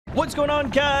What's going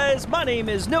on, guys? My name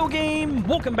is Nogame.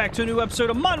 Welcome back to a new episode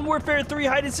of Modern Warfare 3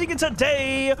 Hide and Seek. And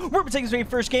today, we're taking this very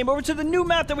first game over to the new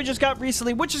map that we just got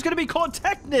recently, which is going to be called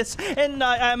Techness. And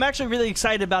I'm actually really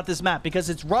excited about this map because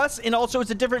it's Rust, and also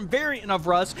it's a different variant of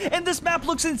Rust. And this map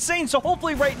looks insane. So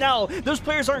hopefully right now, those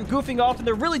players aren't goofing off and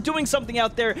they're really doing something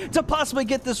out there to possibly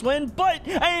get this win. But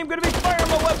I am going to be firing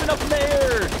my weapon up in the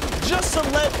air just to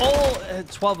let all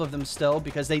 12 of them still,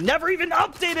 because they never even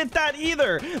updated that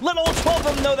either. Let all 12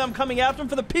 of them know that I'm coming after them.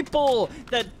 For the people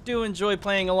that do enjoy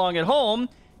playing along at home,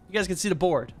 you guys can see the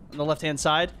board on the left-hand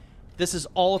side. This is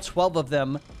all 12 of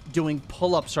them doing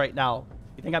pull-ups right now.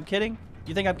 You think I'm kidding?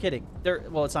 You think I'm kidding?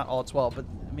 Well, it's not all 12, but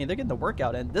I mean, they're getting the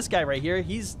workout in. This guy right here,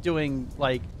 he's doing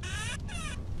like,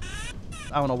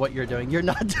 I don't know what you're doing. You're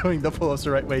not doing the pull-ups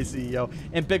the right way, CEO.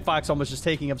 And Big Fox almost just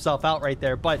taking himself out right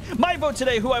there. But my vote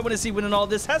today, who I want to see winning all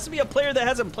this, has to be a player that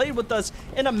hasn't played with us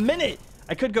in a minute.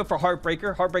 I could go for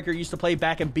Heartbreaker. Heartbreaker used to play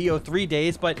back in BO3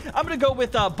 days, but I'm going to go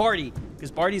with Barty,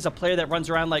 because Barty's a player that runs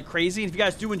around like crazy. And if you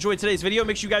guys do enjoy today's video,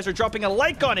 make sure you guys are dropping a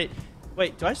like on it.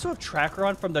 Wait, do I still have Tracker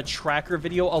on from the Tracker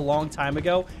video a long time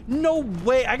ago? No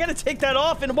way. I got to take that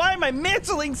off. And why am I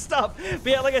mantling stuff?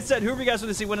 But yeah, like I said, whoever you guys want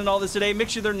to see winning all this today, make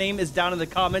sure their name is down in the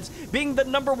comments, being the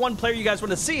 #1 player you guys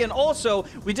want to see. And also,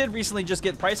 we did recently just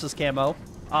get Priceless Camo.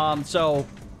 So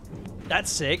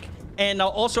that's sick. And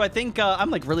also, I think I'm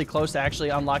like really close to actually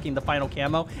unlocking the final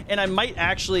camo, and I might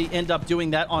actually end up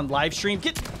doing that on live stream.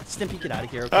 Stimpy, get out of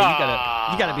here. Okay,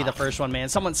 you gotta be the first one, man.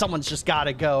 Someone's just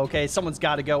gotta go. Okay, someone's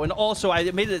gotta go. And also, I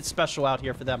made it special out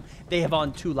here for them. They have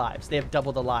on 2 lives. They have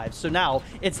double the lives. So now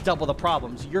it's double the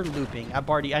problems. You're looping.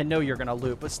 Barty, I know you're gonna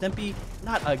loop, but Stimpy,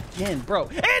 not again, bro.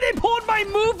 And they pulled my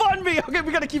move on me. Okay,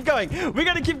 we gotta keep going. We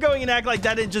gotta keep going and act like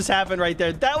that didn't just happen right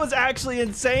there. That was actually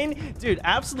insane, dude.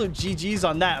 Absolute GGs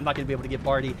on that. I'm not gonna be able to get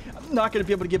Barty. I'm not gonna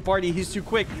be able to get Barty. He's too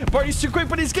quick. Barty's too quick,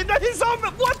 but he's getting his own.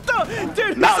 What the,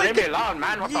 dude? No, leave me alone,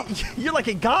 man. What the? You're like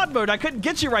in God mode. I couldn't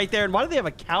get you right there. And why do they have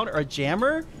a counter or a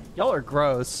jammer? Y'all are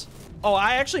gross. Oh,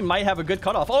 I actually might have a good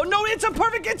cutoff. Oh no, it's a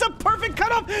perfect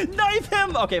cutoff. Knife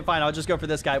him. Okay, fine. I'll just go for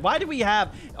this guy. Why do we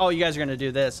have? Oh, you guys are gonna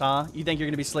do this, huh? You think you're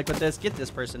gonna be slick with this? Get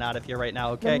this person out of here right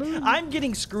now, okay? I'm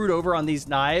getting screwed over on these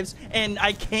knives, and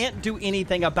I can't do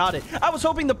anything about it. I was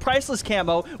hoping the Priceless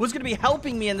Camo was gonna be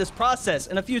helping me in this process,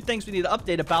 and a few things we need to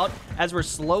update about as we're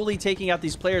slowly taking out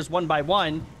these players one by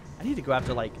one. I need to go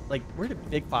after, like, where did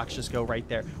Big Fox just go right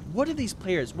there? What are these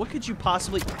players? What could you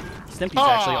possibly... Stimpy's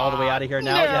actually all the way out of here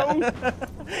now. No. Yeah.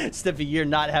 Stimpy, you're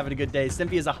not having a good day.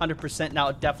 Stimpy is 100%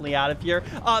 now definitely out of here.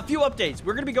 A few updates.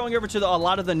 We're going to be going over to a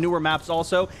lot of the newer maps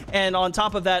also. And on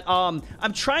top of that, I'm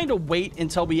trying to wait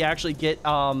until we actually get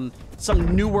some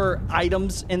newer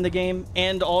items in the game.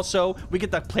 And also, we get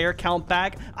the player count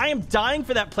back. I am dying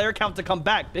for that player count to come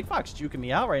back. Big Fox juking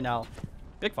me out right now.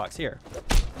 Big Fox here.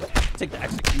 Take the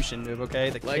execution move, okay?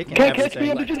 The kick and can't everything. catch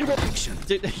me on the gingerbread.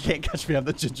 Dude, you can't catch me on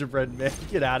the gingerbread, man.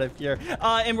 Get out of here.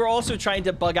 And we're also trying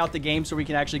to bug out the game so we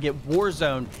can actually get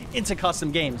Warzone into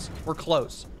custom games. We're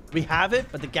close. We have it,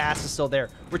 but the gas is still there.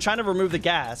 We're trying to remove the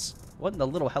gas. What in the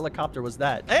little helicopter was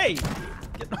that? Hey!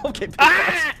 Okay, Big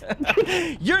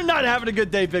Fox. You're not having a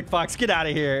good day, Big Fox. Get out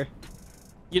of here.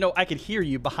 You know, I could hear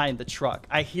you behind the truck.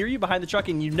 I hear you behind the truck,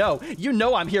 and you know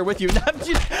I'm here with you.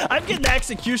 I'm getting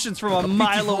executions from a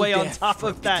mile away on top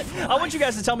of that. I want you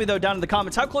guys to tell me, though, down in the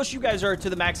comments, how close you guys are to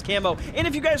the max camo. And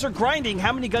if you guys are grinding,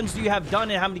 how many guns do you have done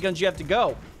and how many guns you have to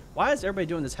go? Why is everybody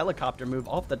doing this helicopter move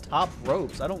off the top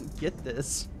ropes? I don't get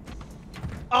this.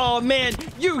 Oh, man.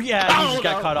 You just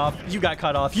got cut off. You got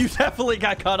cut off. You definitely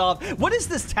got cut off. What is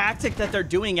this tactic that they're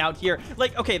doing out here?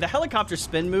 Like, okay, the helicopter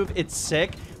spin move, it's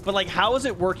sick. But, like, how is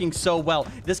it working so well?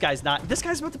 This guy's about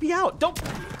to be out.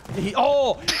 You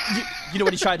know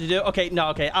what he tried to do? Okay, no,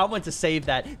 okay. I want to save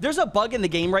that. There's a bug in the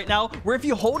game right now where if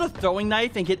you hold a throwing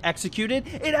knife and get executed,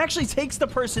 it actually takes the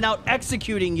person out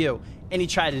executing you. And he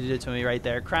tried to do it to me right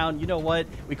there. Crown, you know what?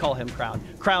 We call him Crown.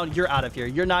 Crown, you're out of here.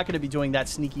 You're not going to be doing that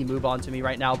sneaky move onto me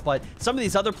right now. But some of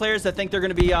these other players that think they're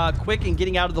going to be quick and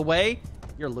getting out of the way,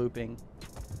 you're looping.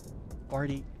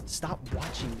 Barty, stop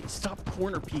watching me. Stop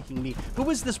corner peeking me. Who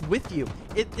is this with you?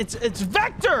 It's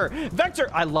Vector. Vector.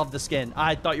 I love the skin.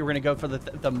 I thought you were going to go for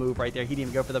the move right there. He didn't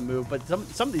even go for the move. But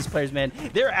some of these players, man,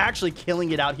 they're actually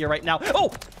killing it out here right now.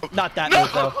 Oh, not that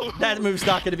move, though. That move's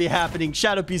not going to be happening.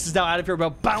 Shadow Piece is now out of here, bro.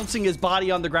 Bouncing his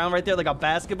body on the ground right there like a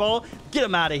basketball. Get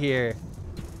him out of here.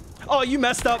 Oh, you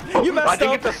messed up. You messed up. I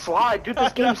didn't get the slide. Dude,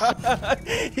 this game sucks.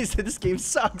 He said this game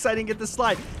sucks. I didn't get the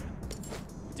slide.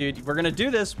 Dude, we're gonna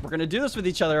do this. We're gonna do this with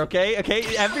each other, okay?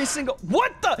 Okay, every single...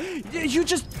 What the... You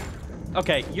just...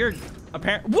 Okay, you're...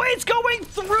 Apparently... Wait, it's going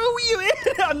through you!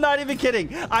 I'm not even kidding.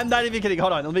 I'm not even kidding.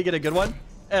 Hold on, let me get a good one.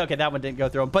 Okay, that one didn't go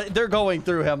through him, but they're going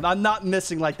through him. I'm not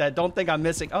missing like that. Don't think I'm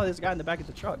missing. Oh, there's a guy in the back of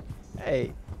the truck.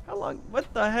 Hey, how long?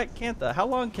 What the heck, Cantha? How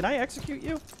long can I execute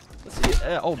you? Let's see.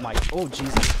 Oh my. Oh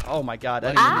Jesus. Oh my God.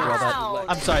 I didn't even know that.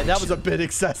 I'm sorry. That was a bit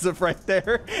excessive right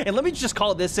there. And let me just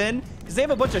call this in because they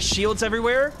have a bunch of shields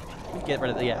everywhere. Get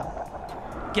rid of the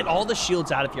Get all the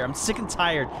shields out of here. I'm sick and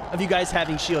tired of you guys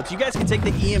having shields. You guys can take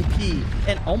the EMP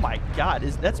and oh my God,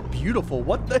 that's beautiful.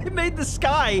 It made the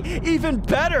sky even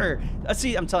better.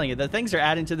 See, I'm telling you, the things they're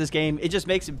adding to this game, it just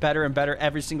makes it better and better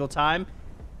every single time.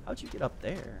 How'd you get up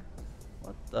there?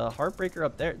 What the heartbreaker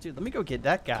up there? Dude, let me go get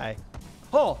that guy.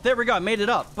 Oh, there we go. I made it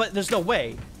up, but there's no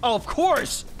way. Oh, of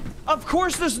course. Of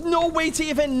course, there's no way to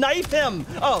even knife him.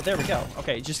 Oh, there we go.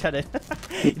 Okay, just had it.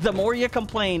 The more you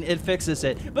complain, it fixes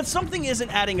it. But something isn't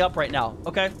adding up right now,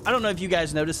 okay? I don't know if you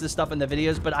guys notice this stuff in the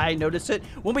videos, but I notice it.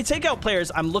 When we take out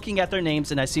players, I'm looking at their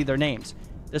names and I see their names.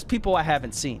 There's people I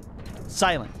haven't seen.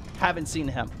 Silent, haven't seen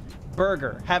him.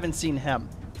 Burger, haven't seen him.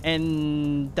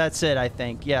 And that's it, I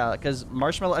think. Yeah, because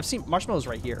Marshmallow, I've seen Marshmallow's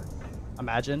right here.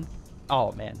 Imagine.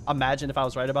 Oh, man. Imagine if I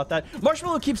was right about that.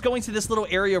 Marshmallow keeps going to this little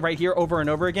area right here over and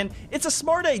over again. It's a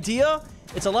smart idea.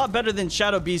 It's a lot better than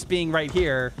Shadow Beast being right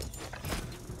here.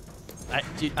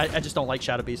 I just don't like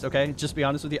Shadow Beast, okay? Just be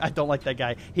honest with you. I don't like that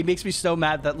guy. He makes me so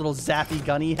mad, that little zappy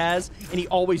gun he has, and he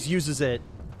always uses it.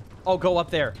 Oh, go up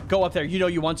there. Go up there. You know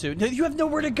you want to. No, you have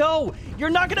nowhere to go.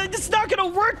 You're not gonna... It's not gonna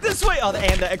work this way. Oh,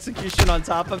 and the execution on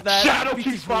top of that. Shadow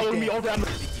keeps following me all down.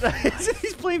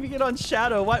 He's blaming it on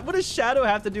Shadow. What does Shadow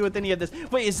have to do with any of this?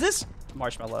 Wait, is this...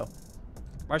 Marshmallow.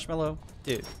 Marshmallow?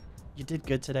 Dude, you did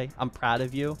good today. I'm proud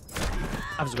of you.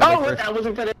 I was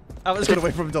gonna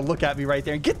wait for him to look at me right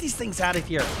there and get these things out of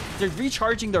here. They're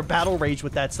recharging their battle rage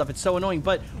with that stuff. It's so annoying.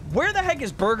 But where the heck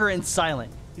is Burger and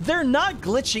Silent? They're not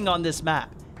glitching on this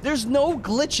map. There's no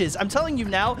glitches. I'm telling you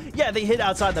now. Yeah, they hit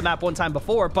outside the map one time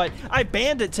before, but I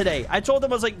banned it today. I told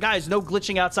them, I was like, guys, no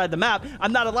glitching outside the map.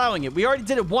 I'm not allowing it. We already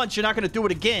did it once. You're not going to do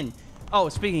it again. Oh,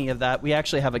 speaking of that, we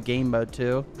actually have a game mode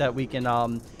too that we can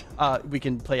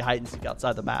play hide and seek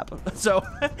outside the map. So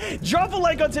drop a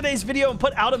like on today's video and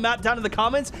put out of map down in the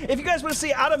comments if you guys want to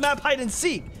see out of map hide and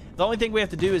seek. The only thing we have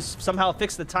to do is somehow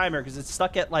fix the timer because it's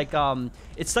stuck at like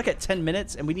it's stuck at 10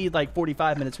 minutes and we need like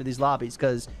 45 minutes for these lobbies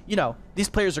because you know these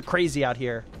players are crazy out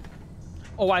here.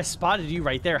 Oh, I spotted you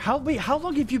right there. How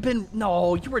long have you been?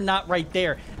 No, you were not right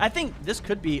there. I think this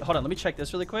could be. Hold on, let me check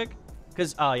this really quick.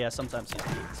 Because, oh, yeah, sometimes you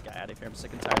get this guy out of here. I'm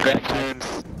sick and tired of that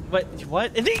guy.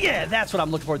 What? Yeah, that's what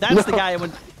I'm looking for. That's the guy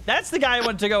I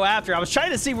wanted to go after. I was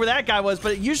trying to see where that guy was,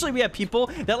 but usually we have people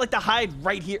that like to hide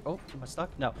right here. Oh, am I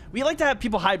stuck? No. We like to have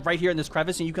people hide right here in this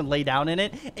crevice, and you can lay down in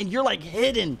it, and you're, like,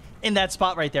 hidden in that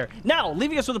spot right there. Now,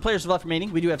 leaving us with the players left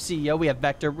remaining, we do have CEO, we have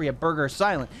Vector, we have Burger,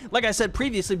 Silent. Like I said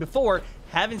previously before,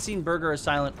 haven't seen Burger or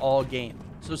Silent all game.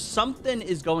 So something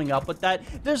is going up with that.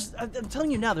 I'm telling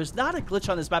you now, there's not a glitch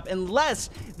on this map unless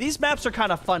these maps are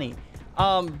kind of funny.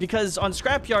 Because on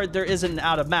Scrapyard, there isn't an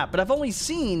out of map. But I've only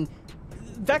seen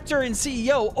Vector and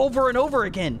CEO over and over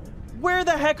again. Where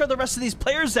the heck are the rest of these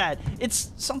players at?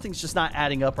 Something's just not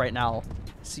adding up right now.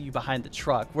 See you behind the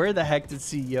truck. Where the heck did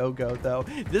CEO go though?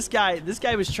 This guy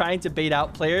was trying to bait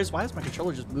out players. Why is my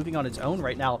controller just moving on its own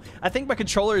right now? I think my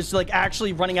controller is like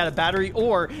actually running out of battery,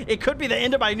 or it could be the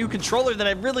end of my new controller that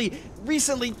I really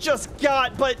recently just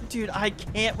got. But dude, I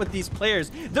can't with these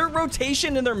players. Their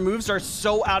rotation and their moves are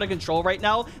so out of control right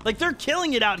now. Like they're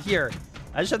killing it out here.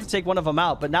 I just have to take one of them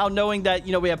out. But now knowing that,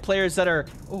 you know, we have players that are,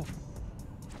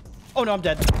 oh no, I'm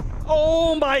dead.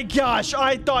 Oh my gosh.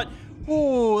 I thought,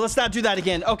 ooh, let's not do that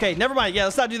again. Okay, never mind. Yeah,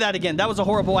 let's not do that again. That was a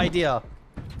horrible idea.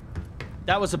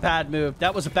 That was a bad move.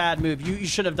 That was a bad move. You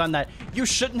shouldn't have done that. You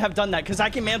shouldn't have done that because I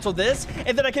can mantle this,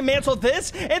 and then I can mantle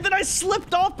this, and then I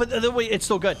slipped off, but wait, it's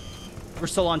still good. We're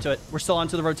still onto it. We're still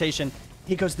onto the rotation.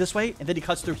 He goes this way, and then he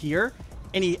cuts through here,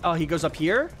 and he goes up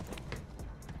here.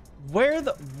 Where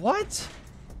the... What?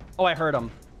 Oh, I heard him.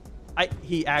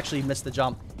 He actually missed the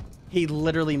jump. He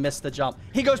literally missed the jump.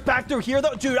 He goes back through here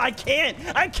though. Dude, I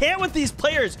can't with these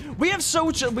players. We have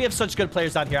such good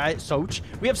players out here.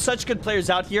 We have such good players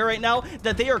out here right now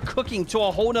that they are cooking to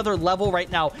a whole nother level right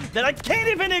now that I can't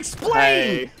even explain.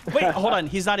 Hey. Wait, hold on.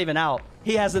 He's not even out.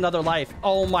 He has another life.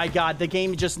 Oh my God, the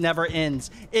game just never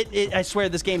ends. I swear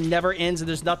this game never ends, and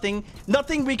there's nothing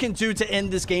we can do to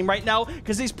end this game right now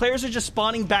because these players are just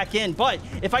spawning back in. But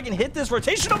if I can hit this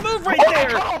rotational move right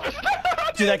there.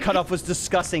 Dude, that cutoff was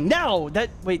disgusting. Now,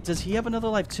 wait, does he have another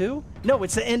life too? No,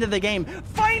 it's the end of the game.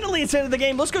 Finally, it's the end of the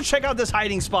game. Let's go check out this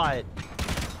hiding spot.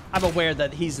 I'm aware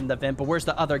that he's in the vent, but where's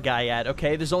the other guy at?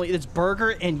 Okay, it's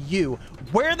Burger and you.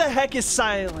 Where the heck is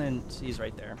Silent? He's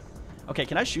right there. Okay,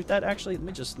 can I shoot that actually? Let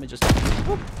me just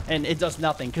whoop. And it does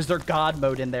nothing because they're God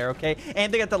mode in there, okay?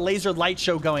 And they got the laser light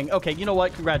show going. Okay, you know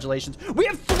what? Congratulations. We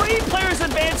have 3 players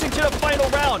advancing to the final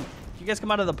round. Can you guys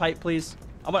come out of the pipe, please?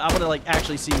 I want to like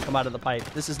actually see him come out of the pipe.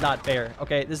 This is not fair,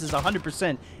 okay? This is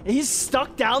 100%. He's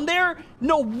stuck down there?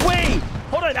 No way!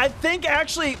 Hold on, I think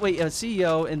actually, wait,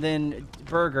 CEO and then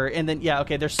Burger and then, yeah,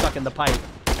 okay, they're stuck in the pipe.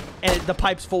 And the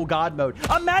pipe's full God mode.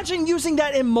 Imagine using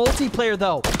that in multiplayer,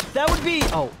 though. That would be...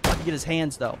 Oh, I can get his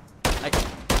hands, though.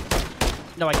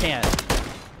 No, I can't.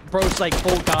 Bro's like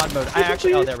full God mode. I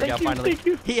actually... Oh, there we go, finally.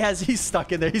 He's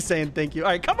stuck in there. He's saying thank you.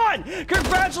 All right, come on.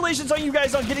 Congratulations on you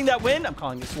guys on getting that win. I'm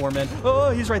calling you Swarm in.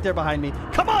 Oh, he's right there behind me.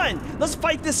 Come on. Let's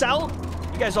fight this out.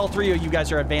 You guys, all 3 of you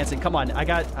guys are advancing. Come on. I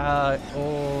got...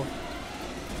 Oh...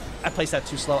 I placed that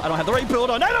too slow. I don't have the right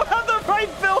build on. I don't have the right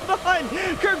build on.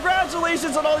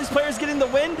 Congratulations on all these players getting the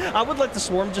win. I would let the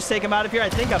Swarm just take him out of here. I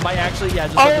think I might actually, yeah,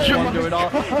 just let the Swarm do it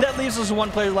all. That leaves us 1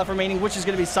 player left remaining, which is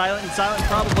going to be Silent. And Silent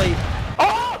probably...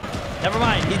 Oh! Never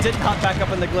mind. He didn't hop back up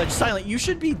in the glitch. Silent, you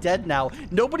should be dead now.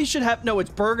 Nobody should have... No,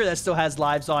 it's Burger that still has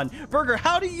lives on. Burger,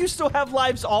 how do you still have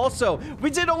lives also?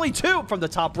 We did only 2 from the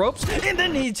top ropes, and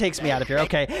then he takes me out of here.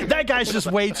 Okay, that guy's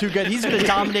just way too good. He's going to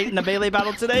dominate in the melee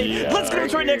battle today. Yeah, let's go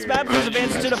to our next map, who's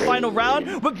advancing to the final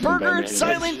round with Burger,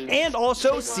 Silent, and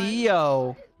also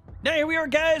CEO. Now here we are,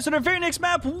 guys, on our very next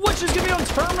map, which is going to be on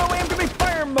Terminal. I'm going to be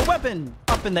firing my weapon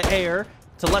up in the air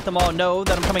to let them all know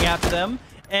that I'm coming after them.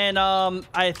 And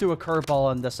I threw a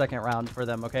curveball in the second round for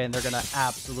them, okay? And they're going to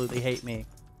absolutely hate me.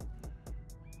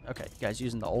 Okay, you guys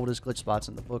using the oldest glitch spots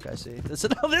in the book, I see. This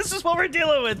is what we're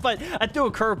dealing with. But I threw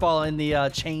a curveball in the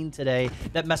chain today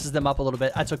that messes them up a little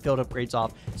bit. I took field upgrades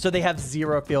off. So they have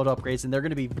 0 field upgrades, and they're going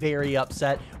to be very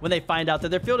upset when they find out that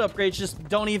their field upgrades just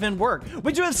don't even work.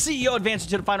 We do have CEO advancing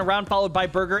to the final round, followed by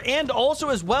Burger. And also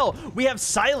as well, we have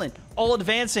Silent all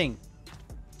advancing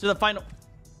to the final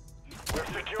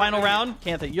round.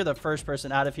 Cantha, you're the first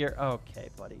person out of here. Okay,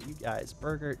 buddy. You guys,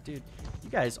 Burger, dude, you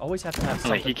guys always have to have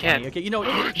something he can't. funny. Okay, you know,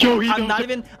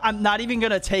 I'm not even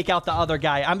gonna take out the other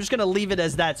guy. I'm just gonna leave it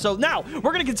as that. So now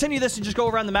we're gonna continue this and just go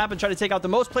around the map and try to take out the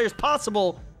most players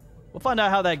possible. We'll find out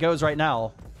how that goes right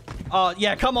now.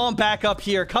 Yeah, come on back up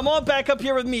here. Come on back up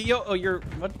here with me. Yo, oh, you're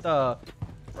what the...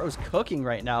 Bro's cooking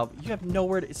right now. You have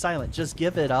nowhere to... Silent, just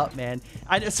give it up, man.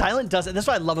 Silent doesn't. That's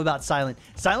what I love about Silent.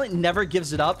 Silent never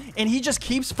gives it up, and he just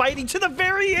keeps fighting to the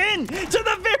very end. To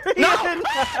the very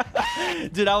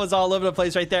end. Dude, I was all over the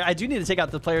place right there. I do need to take out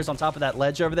the players on top of that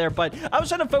ledge over there, but I was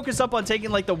trying to focus up on taking,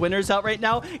 like, the winners out right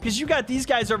now, because you got these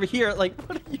guys over here. Like,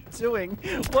 what are you doing?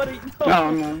 What are you...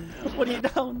 No. What are you...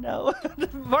 Oh, no.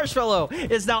 Marshmallow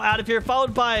is now out of here,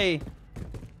 followed by...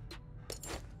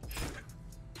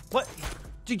 What?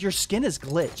 Dude, your skin is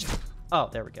glitched. Oh,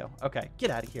 there we go. Okay, get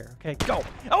out of here. Okay, go.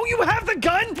 Oh, you have the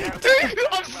gun?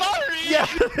 I'm sorry.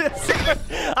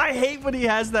 Yeah. I hate when he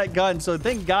has that gun, so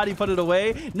thank God he put it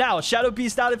away. Now, Shadow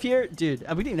Beast out of here. Dude, we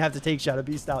didn't even have to take Shadow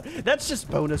Beast out. That's just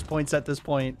bonus points at this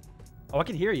point. Oh, I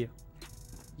can hear you.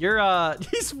 You're,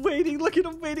 he's waiting. Look at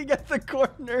him waiting at the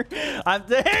corner.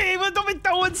 Hey, don't be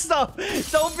throwing stuff.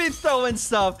 Don't be throwing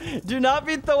stuff. Do not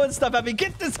be throwing stuff at me.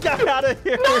 Get this guy out of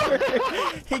here.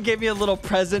 He gave me a little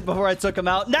present before I took him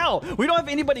out. Now, we don't have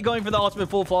anybody going for the ultimate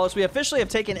full flawless. We officially have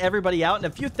taken everybody out, and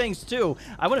a few things, too,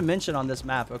 I want to mention on this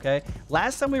map, okay?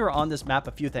 Last time we were on this map,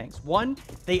 a few things. One,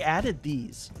 they added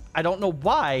these. I don't know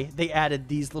why they added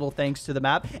these little things to the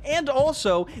map. And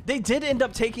also, they did end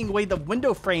up taking away the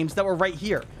window frames that were right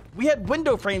here. We had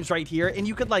window frames right here, and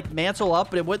you could, like, mantle up,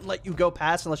 but it wouldn't let you go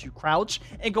past unless you crouch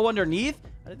and go underneath.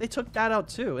 They took that out,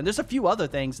 too. And there's a few other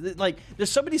things. Like,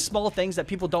 there's so many small things that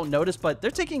people don't notice, but they're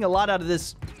taking a lot out of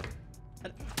this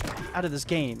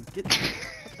game. What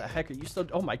the heck are you still...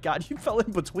 Oh, my God. You fell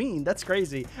in between. That's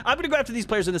crazy. I'm going to go after these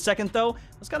players in a second, though.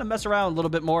 Let's kind of mess around a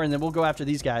little bit more, and then we'll go after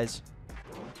these guys.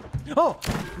 Oh,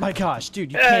 my gosh.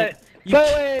 Dude, you can't...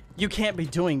 You can't be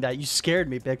doing that. You scared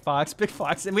me, Big Fox. Big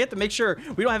Fox. And we have to make sure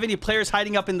we don't have any players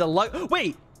hiding up in the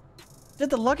Wait, did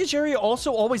the luggage area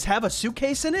also always have a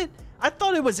suitcase in it? I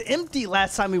thought it was empty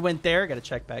last time we went there. Got to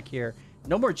check back here.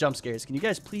 No more jump scares. Can you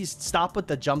guys please stop with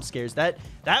the jump scares?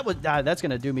 That's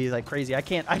gonna do me like crazy. I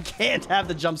can't have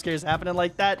the jump scares happening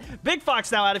like that. Big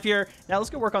Fox now out of here. Now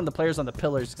let's go work on the players on the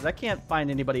pillars because I can't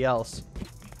find anybody else.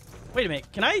 Wait a minute.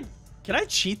 Can I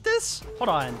cheat this? Hold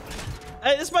on.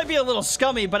 This might be a little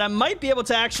scummy, but I might be able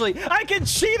to actually... I can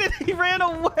cheat it! He ran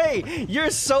away!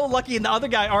 You're so lucky, and the other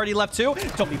guy already left too.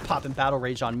 Don't be popping Battle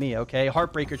Rage on me, okay?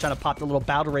 Heartbreaker trying to pop the little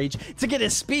Battle Rage to get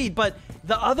his speed, but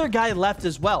The other guy left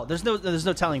as well. There's no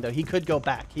telling though. He could go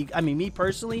back. I mean, me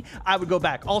personally, I would go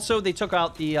back. Also, they took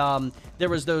out the there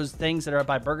was those things that are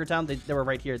by Burger Town. They were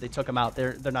right here. They took them out.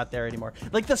 They're not there anymore.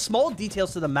 Like the small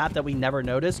details to the map that we never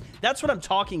noticed. That's what I'm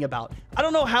talking about. I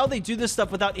don't know how they do this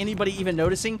stuff without anybody even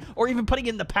noticing or even putting it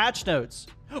in the patch notes.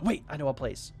 Wait, I know a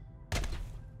place.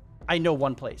 I know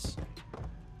one place.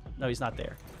 No, he's not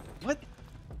there. What?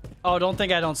 Oh, don't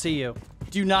think I don't see you.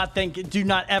 Do not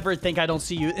ever think I don't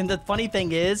see you. And the funny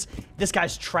thing is, this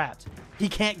guy's trapped. He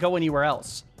can't go anywhere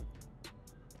else.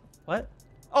 What?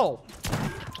 Oh,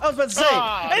 I was about to say.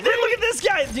 And then look at this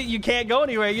guy. Dude, you can't go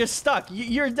anywhere. You're stuck.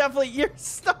 You're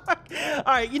stuck. All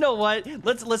right, you know what?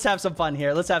 Let's have some fun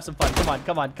here. Let's have some fun.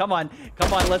 Come on.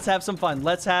 Let's have some fun.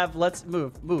 Let's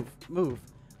move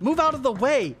out of the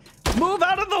way. Move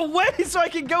out of the way so I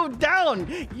can go down.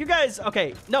 You guys,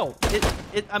 okay, no,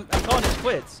 I'm calling it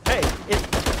quits. Hey,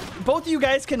 both of you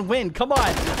guys can win. Come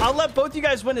on. I'll let both you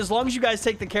guys win as long as you guys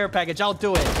take the care package. I'll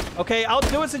do it. Okay, I'll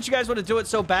do it since you guys want to do it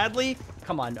so badly.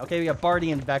 Come on. Okay, we got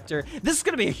Barty and Vector. This is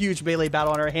going to be a huge melee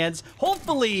battle on our hands.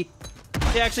 Hopefully,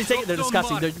 they actually take it. They're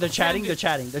discussing. They're chatting.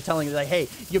 They're telling you, like, hey,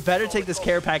 you better take this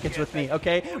care package with me,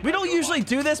 okay? We don't usually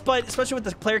do this, but especially with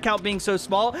the player count being so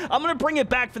small, I'm going to bring it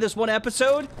back for this one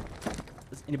episode.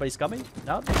 Is anybody scumming?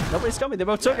 No, nobody's scumming. They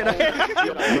both took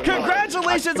it.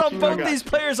 Congratulations on both these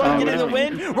players on getting the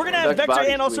win. We're going to have Vector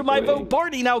and also my vote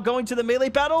Barty now going to the melee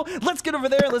battle. Let's get over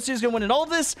there. Let's see who's going to win in all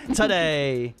this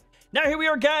today. Now here we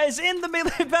are, guys, in the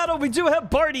melee battle. We do have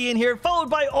Barty in here, followed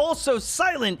by also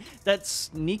Silent. That's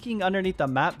sneaking underneath the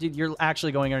map. Dude, you're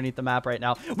actually going underneath the map right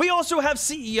now. We also have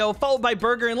CEO, followed by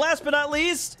Burger, and last but not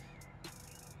least...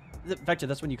 Vector,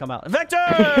 that's when you come out.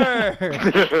 Vector!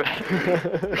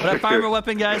 When I fire my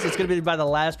weapon, guys, it's going to be by the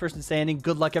last person standing.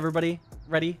 Good luck, everybody.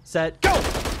 Ready, set, go!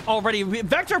 Already,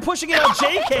 Vector pushing it on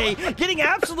JK, getting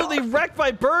absolutely wrecked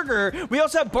by Burger. We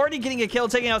also have Barty getting a kill,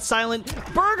 taking out Silent.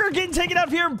 Burger getting taken out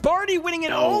here. Barty winning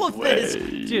in all of this.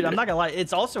 Dude, I'm not gonna lie.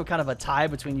 It's also kind of a tie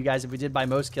between you guys if we did by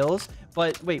most kills.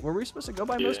 But wait, were we supposed to go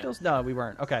by most kills? No, we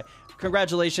weren't. Okay.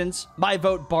 Congratulations. My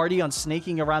vote, Barty, on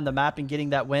snaking around the map and getting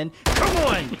that win. Come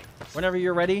on! Whenever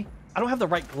you're ready. I don't have the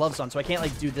right gloves on, so I can't,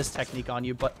 like, do this technique on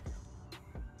you, but...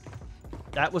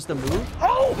 That was the move.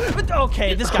 Oh,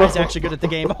 okay. This guy's actually good at the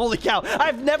game. Holy cow.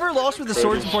 I've never lost with the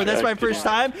swords before. That's my first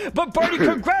time. But Barty,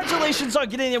 congratulations on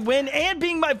getting a win and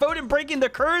being my vote and breaking the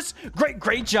curse.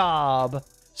 Great job.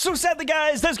 So sadly,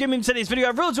 guys, that's going to be today's video.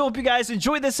 I really do hope you guys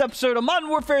enjoyed this episode of Modern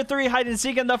Warfare 3 Hide and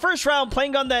Seek. In the first round,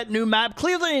 playing on that new map,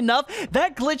 clearly enough,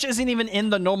 that glitch isn't even in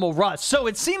the normal rush. So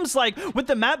it seems like with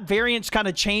the map variants kind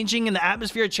of changing and the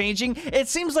atmosphere changing, it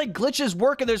seems like glitches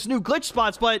work and there's new glitch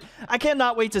spots, but I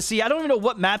cannot wait to see. I don't even know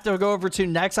what map they'll go over to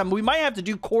next. We might have to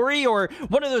do Quarry or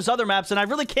one of those other maps, and I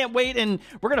really can't wait, and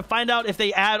we're going to find out if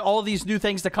they add all these new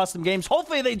things to custom games.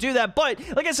 Hopefully they do that, but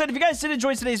like I said, if you guys did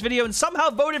enjoy today's video and somehow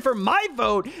voted for my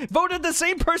vote, voted the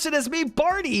same person as me,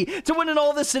 Barty, to win in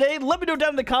all this today, let me know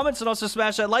down in the comments and also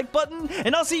smash that like button,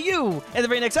 and I'll see you in the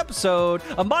very next episode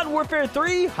of Modern Warfare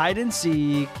 3 Hide and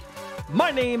Seek.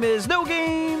 My name is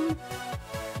Nogame.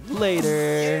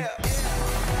 Later. Yeah.